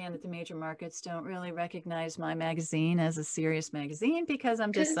understand that the major markets don't really recognize my magazine as a serious magazine because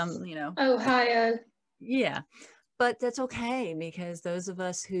I'm just some, you know, Ohio. Yeah. But that's okay because those of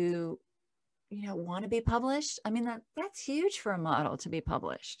us who, you know, want to be published, I mean, that's huge for a model to be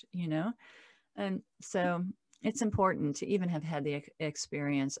published, you know? And so it's important to even have had the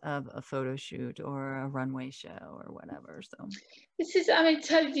experience of a photo shoot or a runway show or whatever. So this is, I mean,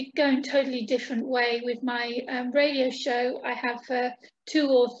 totally different way with my radio show. I have 2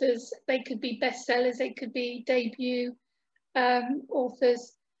 authors. They could be bestsellers, they could be debut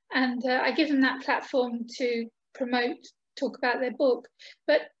authors, and I give them that platform to promote, talk about their book.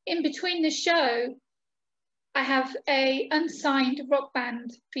 But in between the show, I have a unsigned rock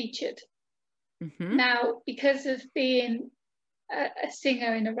band featured. Now, because of being a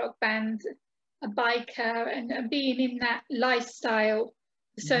singer in a rock band, a biker, and being in that lifestyle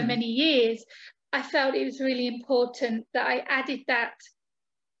for so many years, I felt it was really important that I added that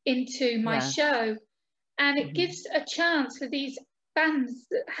into my show. And it gives a chance for these bands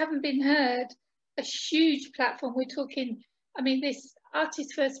that haven't been heard a huge platform. We're talking, I mean, this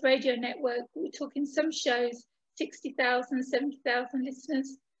Artist First Radio Network, we're talking some shows, 60,000, 70,000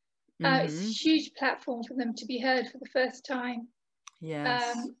 listeners. It's a huge platform for them to be heard for the first time.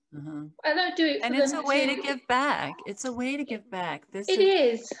 Yes. I don't do it for and them it's a way to give back. It's a way to give back. It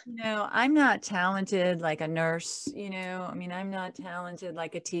is. You know, I'm not talented like a nurse, you know, I mean, I'm not talented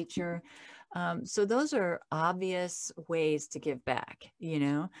like a teacher. So those are obvious ways to give back, you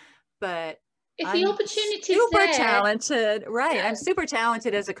know, but if the opportunity super there, talented, right? I'm super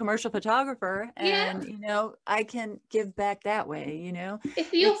talented as a commercial photographer, and you know, I can give back that way. You know, if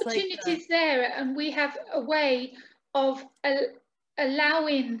the opportunity is there, and we have a way of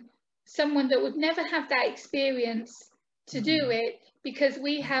allowing someone that would never have that experience to do it, because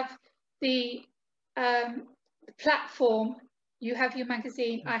we have the platform. You have your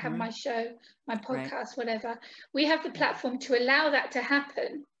magazine, I have my show, my podcast, whatever. We have the platform to allow that to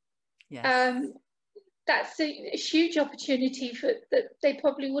happen. Yes. That's a huge opportunity that they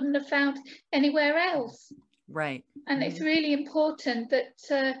probably wouldn't have found anywhere else. Right. And it's really important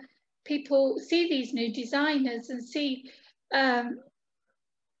that people see these new designers and see,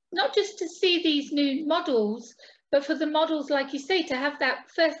 not just to see these new models, but for the models, like you say, to have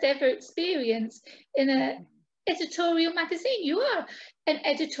that first ever experience in an editorial magazine. You are an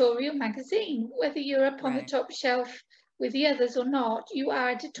editorial magazine, whether you're up on the top shelf with the others or not, you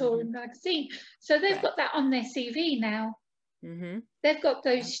are editorial magazine. So they've got that on their CV now. They've got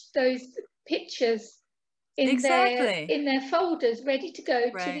those pictures in their folders ready to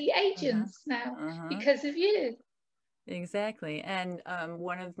go to the agents now because of you. Exactly. And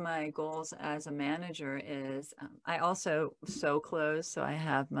one of my goals as a manager is I also sew clothes. So I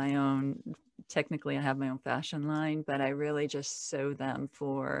have my own, technically I have my own fashion line, but I really just sew them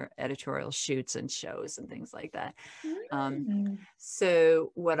for editorial shoots and shows and things like that.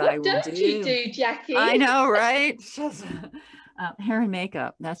 So what I will don't you do, Jackie? I know, right? Hair and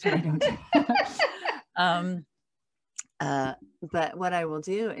makeup. That's what I don't do. But what I will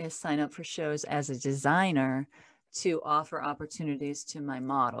do is sign up for shows as a designer to offer opportunities to my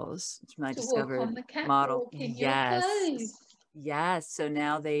models, to my discovered model. Yes. So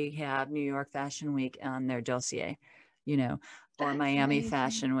now they have New York Fashion Week on their dossier, you know, or Miami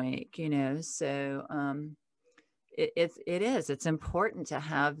Fashion Week, you know. So it's important to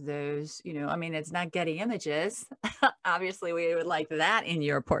have those, you know, I mean, it's not Getty Images. Obviously we would like that in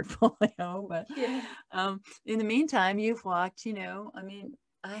your portfolio, but Yeah. in the meantime, you've walked, you know, I mean,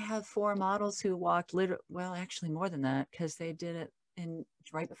 I have 4 models who walked well, actually more than that, because they did it in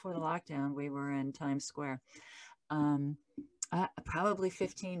right before the lockdown. We were in Times Square. Probably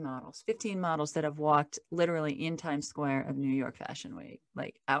 15 models that have walked literally in Times Square of New York Fashion Week,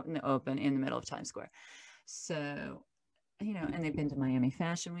 like out in the open in the middle of Times Square. So, you know, and they've been to Miami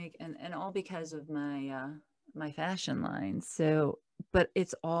Fashion Week, and all because of my fashion line. So, but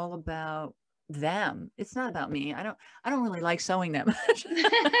it's all about them. It's not about me. I don't really like sewing that much.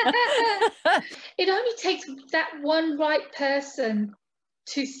 It only takes that one right person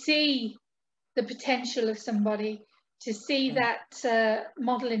to see the potential of somebody, to see that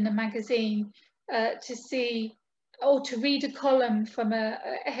model in the magazine, to see, or to read a column from a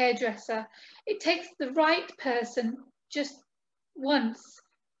hairdresser. It takes the right person just once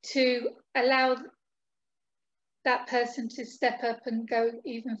to allow that person to step up and go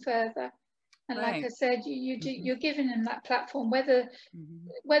even further. And like I said, you're giving them that platform. Whether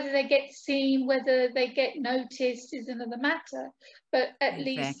they get seen, whether they get noticed is another matter. But at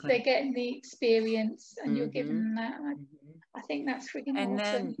least they're getting the experience, and you're giving them that. I think that's freaking and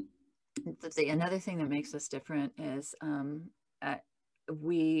awesome. Then another thing that makes us different is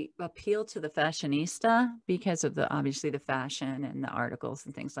we appeal to the fashionista because of obviously the fashion and the articles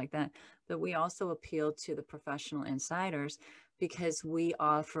and things like that. But we also appeal to the professional insiders because we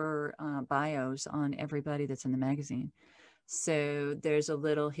offer bios on everybody that's in the magazine. So there's a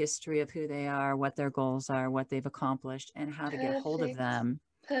little history of who they are, what their goals are, what they've accomplished, and how to get a hold of them.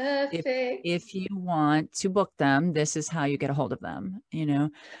 Perfect. If you want to book them, this is how you get a hold of them, you know?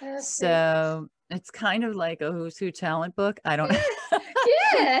 Perfect. So it's kind of like a who's who talent book. I don't know.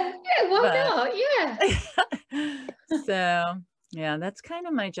 Yeah, why not? Yeah. So yeah, that's kind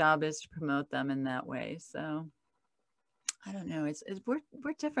of my job, is to promote them in that way. So I don't know.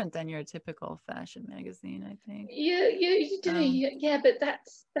 We're different than your typical fashion magazine, I think. You do, yeah, but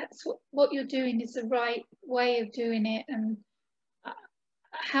that's what you're doing is the right way of doing it. And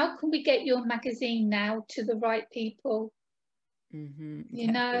how can we get your magazine now to the right people?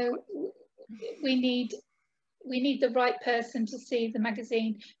 You know, we need the right person to see the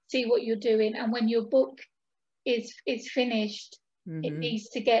magazine, see what you're doing, and when your book is finished, it needs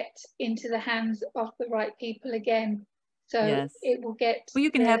to get into the hands of the right people again. So it will get. Well,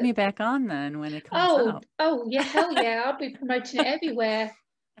 you can have me back on then when it comes out. Oh yeah, hell yeah! I'll be promoting it everywhere,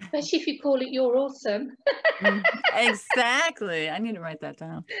 especially if you call it You're Awesome. Exactly. I need to write that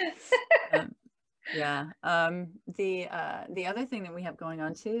down. Yeah. The other thing that we have going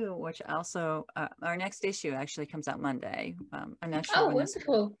on too, which also our next issue actually comes out Monday. I'm not sure when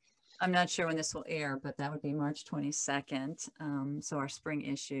wonderful. I'm not sure when this will air, but that would be March 22nd. So our spring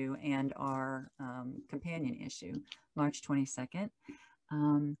issue and our companion issue, March 22nd.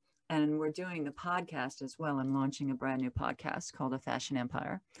 And we're doing the podcast as well. I'm launching a brand new podcast called A Fashion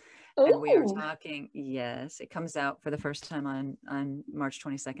Empire. And we are talking, yes, it comes out for the first time on March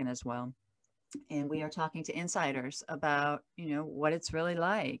 22nd as well. And we are talking to insiders about, you know, what it's really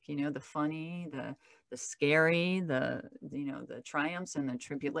like, you know, the funny, the scary, the triumphs and the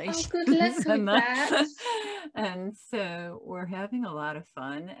tribulations. Oh, good luck with that. And so we're having a lot of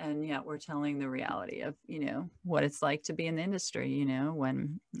fun, and yet we're telling the reality of, you know, what it's like to be in the industry, you know,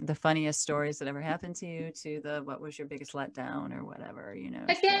 when the funniest stories that ever happened to you to what was your biggest letdown or whatever, you know.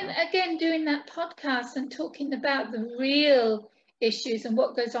 Again, doing that podcast and talking about the real issues and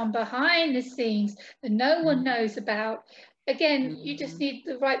what goes on behind the scenes that no one knows about. Again, you just need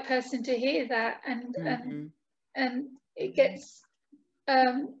the right person to hear that, and it gets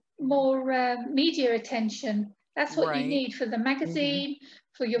more media attention. That's what you need for the magazine,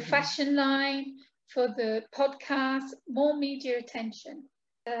 for your fashion line, for the podcast. More media attention.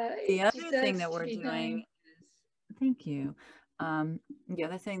 The other thing that we're doing is, thank you. The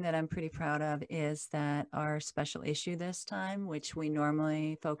other thing that I'm pretty proud of is that our special issue this time, which we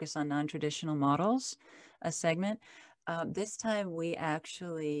normally focus on non-traditional models, a segment, this time we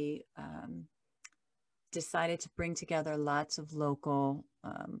actually decided to bring together lots of local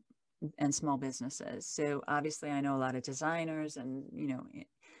and small businesses. So obviously I know a lot of designers and, you know,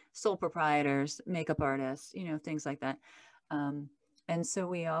 sole proprietors, makeup artists, you know, things like that. And so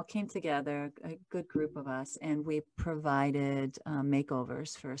we all came together, a good group of us, and we provided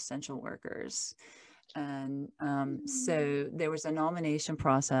makeovers for essential workers. And so there was a nomination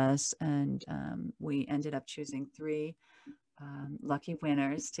process, and we ended up choosing 3 lucky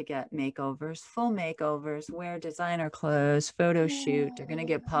winners to get makeovers, full makeovers, wear designer clothes, photo shoot. They're going to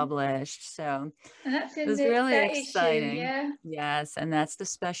get published. So And that's it in was really that issue, exciting. yeah. Yes. And that's the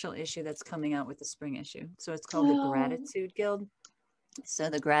special issue that's coming out with the spring issue. So it's called the Oh, Gratitude Guild. So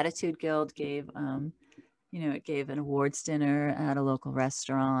the Gratitude Guild gave, it gave an awards dinner at a local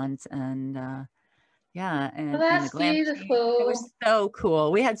restaurant, and yeah, well, and the that's glam team. It beautiful. was so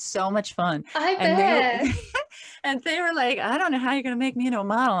cool. We had so much fun. I And they bet. and they were like, I don't know how you're gonna make me into a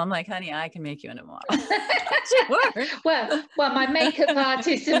model. I'm like, honey, I can make you into a model. Sure. well, my makeup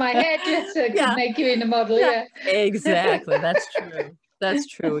artist and my hairdresser Yeah. could make you in a model, yeah. Exactly. That's true. That's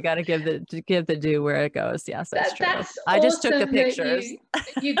true. We got to give the due where it goes. Yes, that's true. That's I just took the awesome that pictures.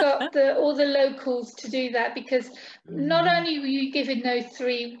 you got all the locals to do that, because not only were you giving those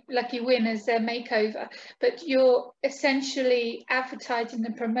 3 lucky winners their makeover, but you're essentially advertising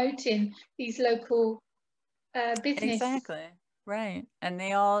and promoting these local businesses. Exactly. Right. And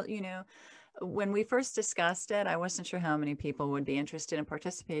they all, when we first discussed it, I wasn't sure how many people would be interested in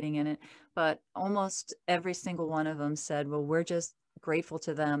participating in it, but almost every single one of them said, well, we're just grateful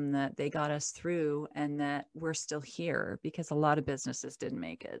to them that they got us through and that we're still here, because a lot of businesses didn't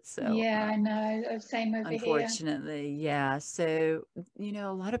make it. So yeah, I know. Same over unfortunately, yeah. So,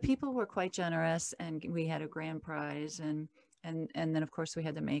 a lot of people were quite generous, and we had a grand prize, and then of course we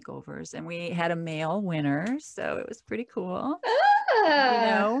had the makeovers, and we had a male winner, so it was pretty cool.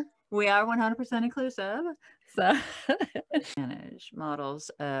 We are 100% inclusive, so manage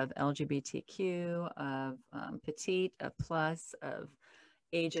models of LGBTQ, of petite, of plus, of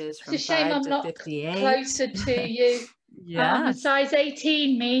ages from 5 to 58. I'm not closer to you. Yeah, I'm a size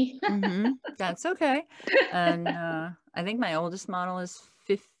 18, me. That's okay. And I think my oldest model is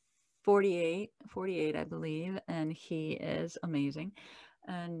 48, I believe, and he is amazing.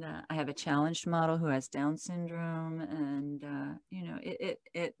 And I have a challenged model who has Down syndrome, and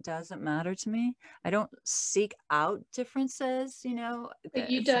it doesn't matter to me. I don't seek out differences, But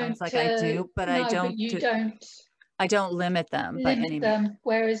you it don't. sounds like I do, but no, I don't. But you don't. I don't limit them by any means.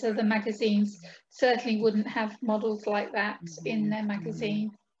 Whereas other magazines certainly wouldn't have models like that in their magazine.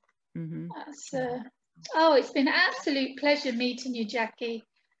 That's, it's been an absolute pleasure meeting you, Jackie,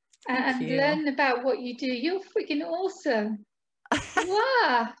 and learning about what you do. You're freaking awesome.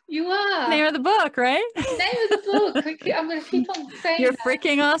 You are. Name of the book, right? Name of the book. I'm going to keep on saying You're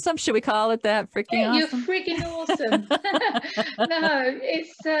freaking awesome. Should we call it that? Freaking awesome. You're freaking awesome. No,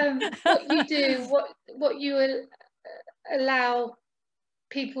 it's what you do, what you allow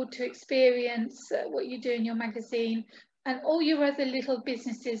people to experience, what you do in your magazine, and all your other little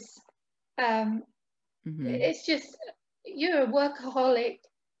businesses. It's just, you're a workaholic.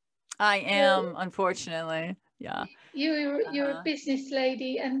 I am, unfortunately. Yeah. You're a business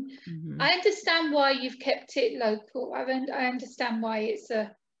lady, and I understand why you've kept it local. I understand why it's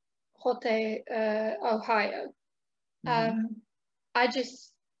a Hote, Ohio. I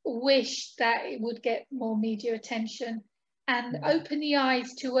just wish that it would get more media attention and open the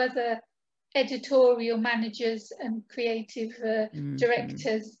eyes to other editorial managers and creative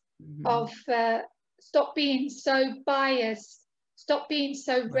directors of stop being so biased, stop being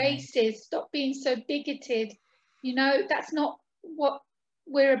so racist, stop being so bigoted. That's not what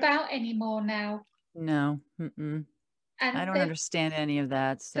we're about anymore now. No. And I don't understand any of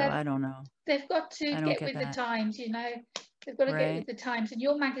that, so I don't know. They've got to get with the times, They've got to get with the times, and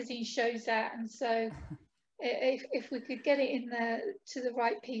your magazine shows that. And so if we could get it to the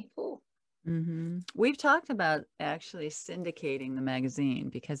right people. We've talked about actually syndicating the magazine,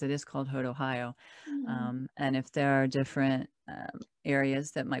 because it is called Hote Ohio. And if there are different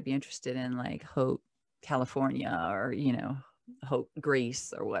areas that might be interested in, like Hote, California, or, Hote,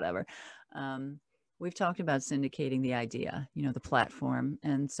 Greece, or whatever, we've talked about syndicating the idea, the platform.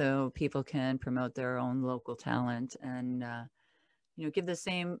 And so people can promote their own local talent and, give the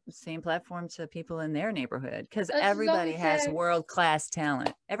same platform to people in their neighborhood, because everybody has world-class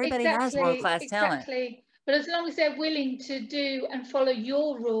talent. Everybody has world-class talent. But as long as they're willing to do and follow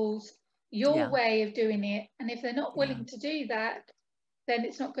your rules, your way of doing it, and if they're not willing to do that, then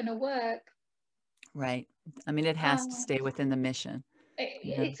it's not going to work. Right. I mean, it has to stay within the mission.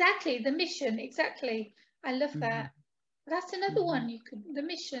 Exactly, the mission. Exactly. I love that. That's another one. The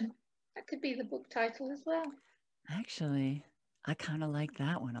mission. That could be the book title as well. Actually, I kind of like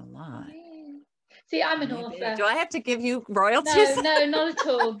that one a lot. Yeah. See, I'm an author. Do I have to give you royalties? No, not at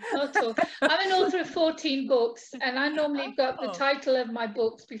all. Not at all. I'm an author of 14 books, and I normally got the title of my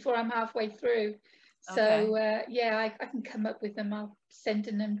books before I'm halfway through. So, I can come up with them. I'll send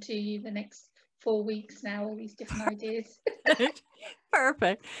them to you the next 4 weeks now, all these different ideas.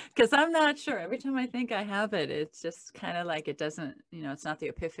 Perfect. Because I'm not sure. Every time I think I have it, it's just kind of like it doesn't, it's not the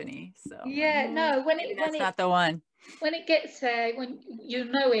epiphany. So I'm like, Yeah, no, maybe that's not the one. When it gets there, when you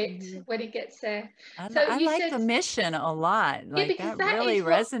know it, Mm-hmm. when it gets there. So I you like said, the mission a lot. yeah, Like because that that really is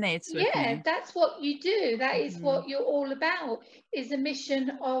what, resonates with yeah, me. that's what you do. That is Mm-hmm. what you're all about, is a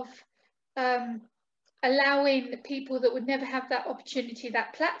mission of allowing people that would never have that opportunity,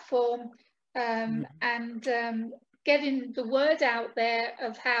 that platform, and getting the word out there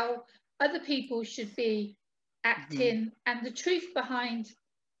of how other people should be acting and the truth behind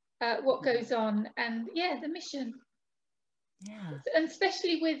what goes on. And yeah, the mission. Yeah. And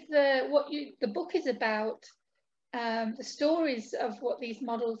especially with the book is about, the stories of what these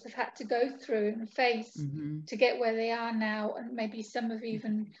models have had to go through and face to get where they are now, and maybe some have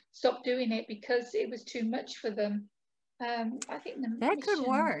even stopped doing it because it was too much for them. I think that could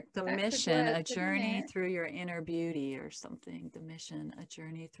work. The mission, work, a journey through your inner beauty or something. The mission, a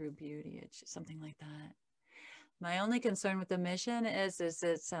journey through beauty. It's something like that. My only concern with the mission is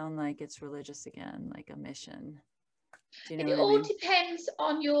it sound like it's religious again, like a mission. Do you know it what I all mean? depends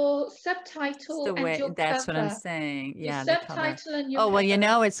on your subtitle and your That's cover. what I'm saying. Yeah, your the cover. subtitle and your Oh, well,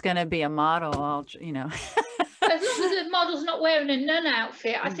 cover. it's going to be a model. As long as the model's not wearing a nun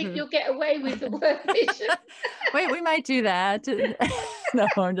outfit, I think you'll get away with the word mission. Wait, we might do that. No,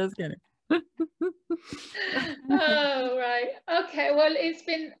 I'm just kidding. Oh, right. Okay. Well, it's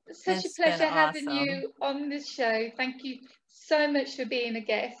been such a pleasure having awesome. you on this show. Thank you so much for being a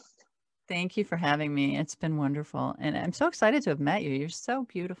guest. Thank you for having me. It's been wonderful. And I'm so excited to have met you. You're so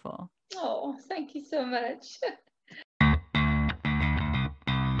beautiful. Oh, thank you so much.